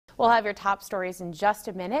We'll have your top stories in just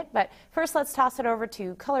a minute, but first let's toss it over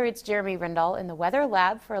to Color 8's Jeremy Rindall in the Weather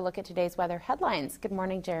Lab for a look at today's weather headlines. Good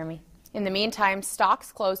morning, Jeremy. In the meantime,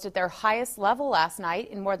 stocks closed at their highest level last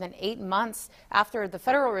night in more than 8 months after the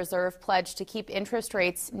Federal Reserve pledged to keep interest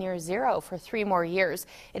rates near zero for 3 more years.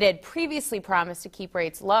 It had previously promised to keep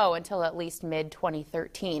rates low until at least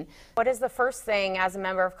mid-2013. What is the first thing as a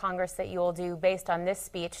member of Congress that you will do based on this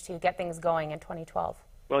speech to get things going in 2012?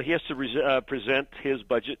 Well, he has to present his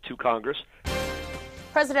budget to Congress.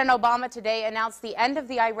 President Obama today announced the end of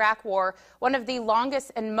the Iraq War, one of the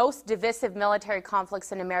longest and most divisive military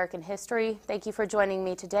conflicts in American history. Thank you for joining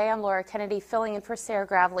me today. I'm Laura Kennedy, filling in for Sarah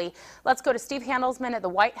Gravely. Let's go to Steve Handelsman at the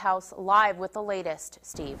White House live with the latest.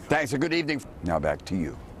 Steve. Thanks, and good evening. Now back to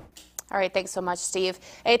you. All right, thanks so much, Steve.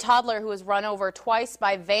 A toddler who was run over twice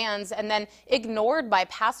by vans and then ignored by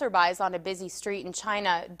passerbys on a busy street in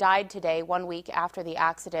China died today, 1 week after the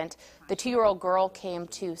accident. The 2-year-old girl came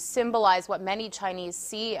to symbolize what many Chinese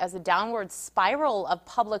see as a downward spiral of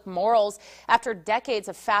public morals after decades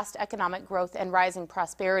of fast economic growth and rising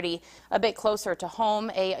prosperity. A bit closer to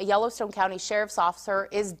home, a Yellowstone County sheriff's officer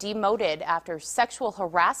is demoted after sexual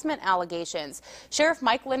harassment allegations. Sheriff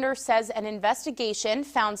Mike Linder says an investigation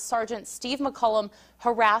found Sergeant Steve McCollum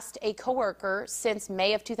harassed a coworker since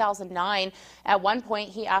May of 2009. At one point,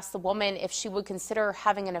 he asked the woman if she would consider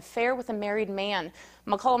having an affair with a married man.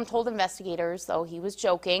 McCollum told investigators, though he was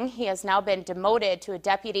joking, he has now been demoted to a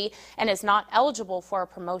deputy and is not eligible for a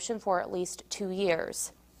promotion for at least 2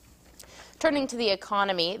 years. Turning to the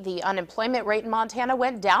economy, the unemployment rate in Montana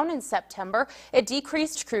went down in September. It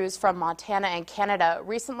decreased. Crews from Montana and Canada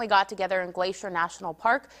recently got together in Glacier National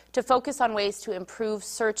Park to focus on ways to improve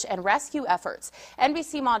search and rescue efforts.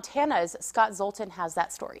 NBC Montana's Scott Zoltan has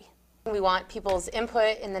that story. We want people's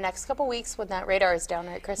input in the next couple weeks when that radar is down,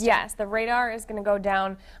 right, Kristen? Yes, the radar is going to go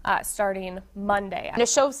down starting Monday. To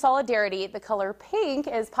show solidarity, the color pink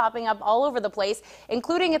is popping up all over the place,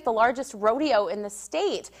 including at the largest rodeo in the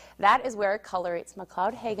state. That is where Color 8's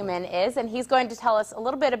McLeod Hageman is, and he's going to tell us a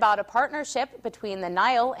little bit about a partnership between the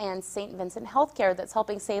Nile and St. Vincent Healthcare that's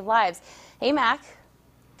helping save lives. Hey, Mac.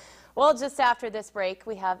 Well, just after this break,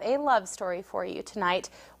 we have a love story for you tonight.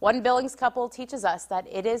 One Billings couple teaches us that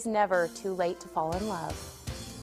it is never too late to fall in love.